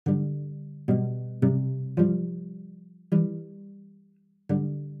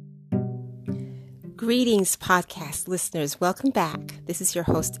Greetings, podcast listeners. Welcome back. This is your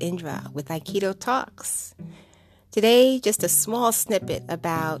host, Indra, with Aikido Talks. Today, just a small snippet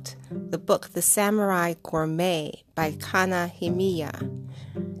about the book, The Samurai Gourmet by Kana Himiya.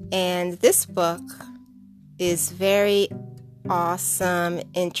 And this book is very awesome,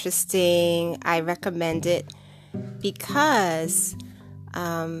 interesting. I recommend it because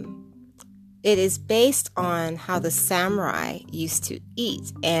it is based on how the samurai used to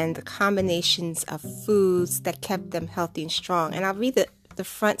eat and the combinations of foods that kept them healthy and strong. And I'll read the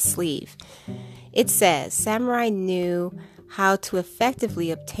front sleeve. It says, samurai knew how to effectively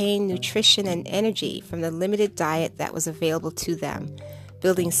obtain nutrition and energy from the limited diet that was available to them,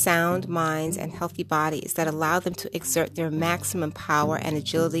 building sound minds and healthy bodies that allowed them to exert their maximum power and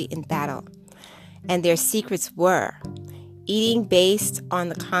agility in battle. And their secrets were eating based on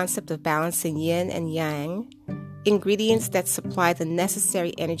the concept of balancing yin and yang, ingredients that supply the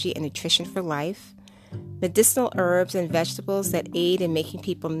necessary energy and nutrition for life, medicinal herbs and vegetables that aid in making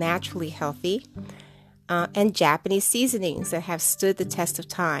people naturally healthy, and Japanese seasonings that have stood the test of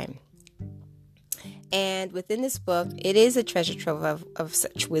time. And within this book, it is a treasure trove of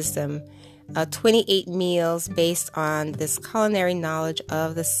such wisdom, 28 meals based on this culinary knowledge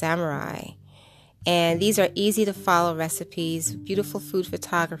of the samurai. And these are easy to follow recipes, beautiful food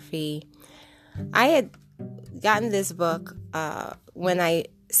photography. I had gotten this book when I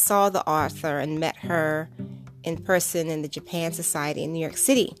saw the author and met her in person in the Japan Society in New York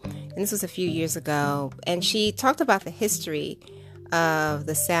City. And this was a few years ago. And she talked about the history of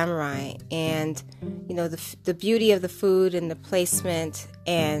the samurai and, you know, the beauty of the food and the placement.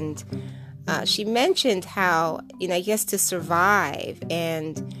 And she mentioned how, you know, I guess to survive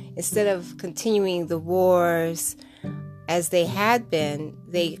and instead of continuing the wars as they had been,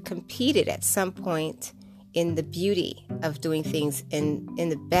 they competed at some point in the beauty of doing things in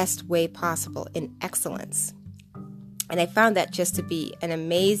the best way possible, in excellence. And I found that just to be an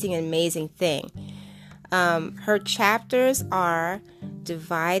amazing thing. Her chapters are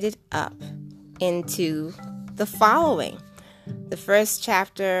divided up into the following. The first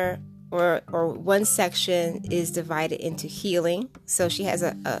chapter or one section is divided into healing. So she has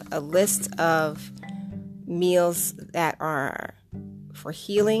a list of meals that are for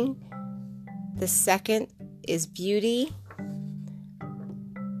healing. The second is beauty,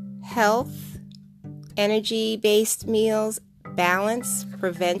 health, energy-based meals, balance,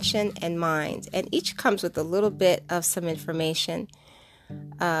 prevention, and mind. And each comes with a little bit of some information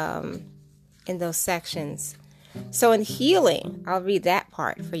in those sections. So in healing, I'll read that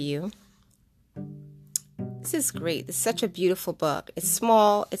part for you. This is great. It's such a beautiful book. It's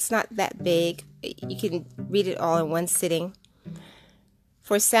small. It's not that big. You can read it all in one sitting.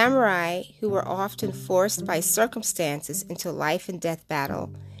 For samurai who were often forced by circumstances into life and death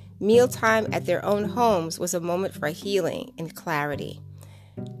battle, mealtime at their own homes was a moment for healing and clarity.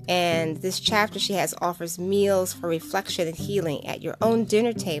 And this chapter she has offers meals for reflection and healing at your own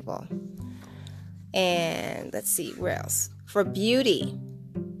dinner table. And let's see, where else? For beauty.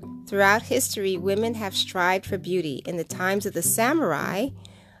 Throughout history, women have strived for beauty. In the times of the samurai,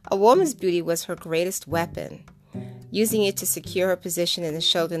 a woman's beauty was her greatest weapon, using it to secure her position in the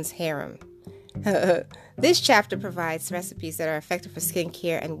shogun's harem. This chapter provides recipes that are effective for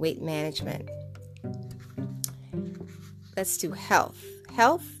skincare and weight management. Let's do health.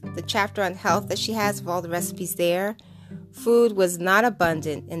 Health, the chapter on health that she has of all the recipes there. Food was not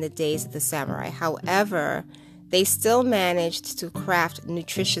abundant in the days of the samurai. However, they still managed to craft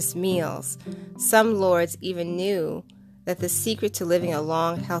nutritious meals. Some lords even knew that the secret to living a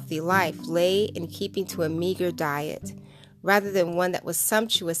long, healthy life lay in keeping to a meager diet, rather than one that was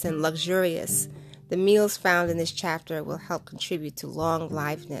sumptuous and luxurious. The meals found in this chapter will help contribute to long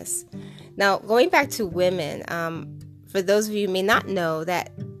liveness. Now, going back to women, for those of you who may not know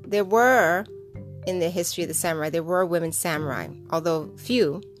that there were, in the history of the samurai, there were women samurai, although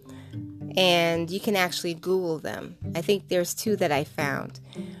few. And you can actually Google them. I think there's 2 that I found.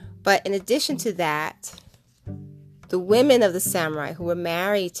 But in addition to that, the women of the samurai who were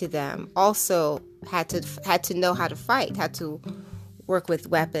married to them also had to know how to fight, had to work with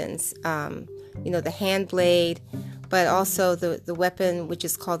weapons. The hand blade, but also the weapon which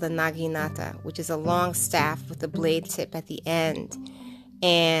is called the naginata, which is a long staff with a blade tip at the end.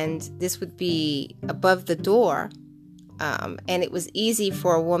 And this would be above the door. And it was easy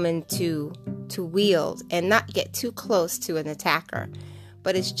for a woman to wield and not get too close to an attacker,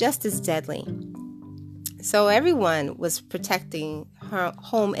 but it's just as deadly. So everyone was protecting her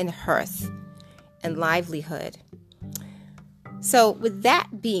home and hearth and livelihood. So with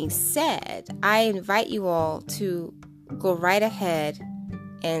that being said, I invite you all to go right ahead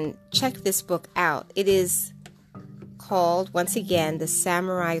and check this book out. It is called, once again, The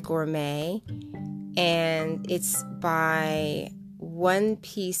Samurai Gourmet, and it's by One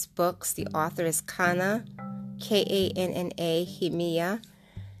Piece Books. The author is Kanna, Kanna Himiya.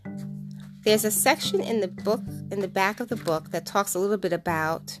 There's a section in the book, in the back of the book, that talks a little bit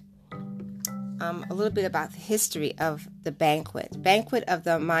about the history of the banquet of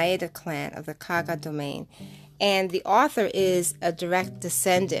the Maeda clan of the Kaga domain. And the author is a direct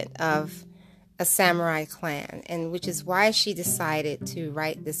descendant of a samurai clan, and which is why she decided to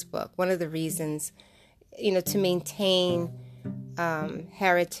write this book. One of the reasons, to maintain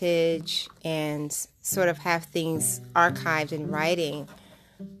heritage and sort of have things archived in writing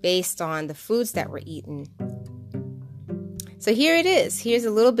based on the foods that were eaten. So here it is. Here's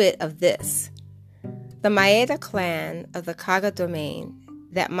a little bit of this. The Maeda clan of the Kaga domain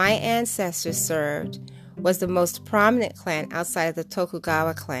that my ancestors served was the most prominent clan outside of the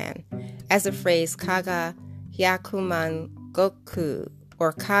Tokugawa clan, as the phrase Kaga Hyakuman Goku,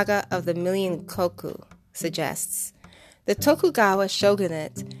 or Kaga of the Million Koku, suggests. The Tokugawa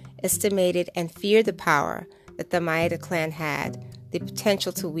shogunate estimated and feared the power that the Maeda clan had the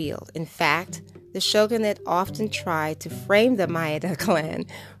potential to wield. In fact, the shogunate often tried to frame the Maeda clan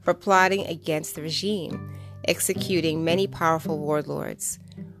for plotting against the regime, executing many powerful warlords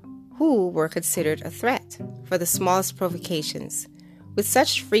who were considered a threat for the smallest provocations. With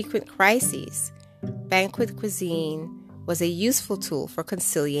such frequent crises, banquet cuisine was a useful tool for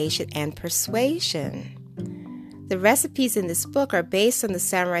conciliation and persuasion. The recipes in this book are based on the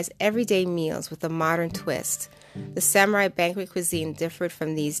samurai's everyday meals with a modern twist. The samurai banquet cuisine differed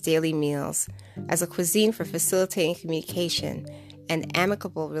from these daily meals as a cuisine for facilitating communication and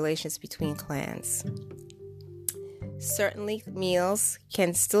amicable relations between clans. Certainly, meals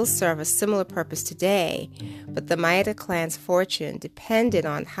can still serve a similar purpose today, but the Maeda clan's fortune depended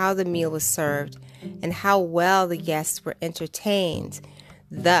on how the meal was served and how well the guests were entertained.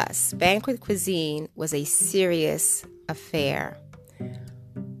 Thus, banquet cuisine was a serious affair.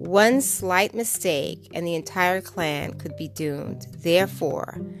 One slight mistake and the entire clan could be doomed.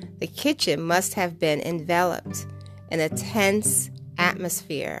 Therefore, the kitchen must have been enveloped in a tense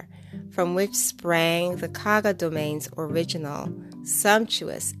atmosphere from which sprang the Kaga domain's original,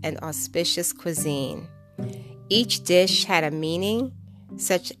 sumptuous, and auspicious cuisine. Each dish had a meaning,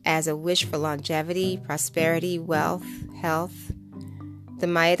 such as a wish for longevity, prosperity, wealth, health. The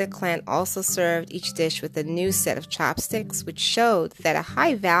Maeda clan also served each dish with a new set of chopsticks, which showed that a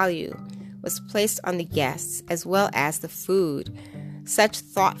high value was placed on the guests as well as the food. Such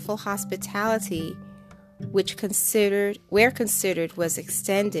thoughtful hospitality, where considered was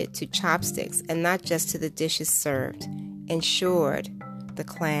extended to chopsticks and not just to the dishes served, ensured the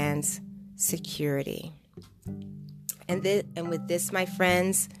clan's security. And with this, my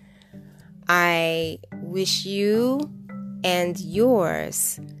friends, I wish you and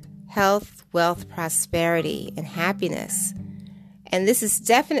yours health, wealth, prosperity, and happiness. And this is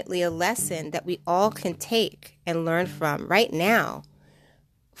definitely a lesson that we all can take and learn from right now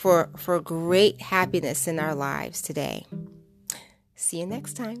for great happiness in our lives today. See you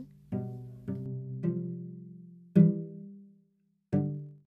next time.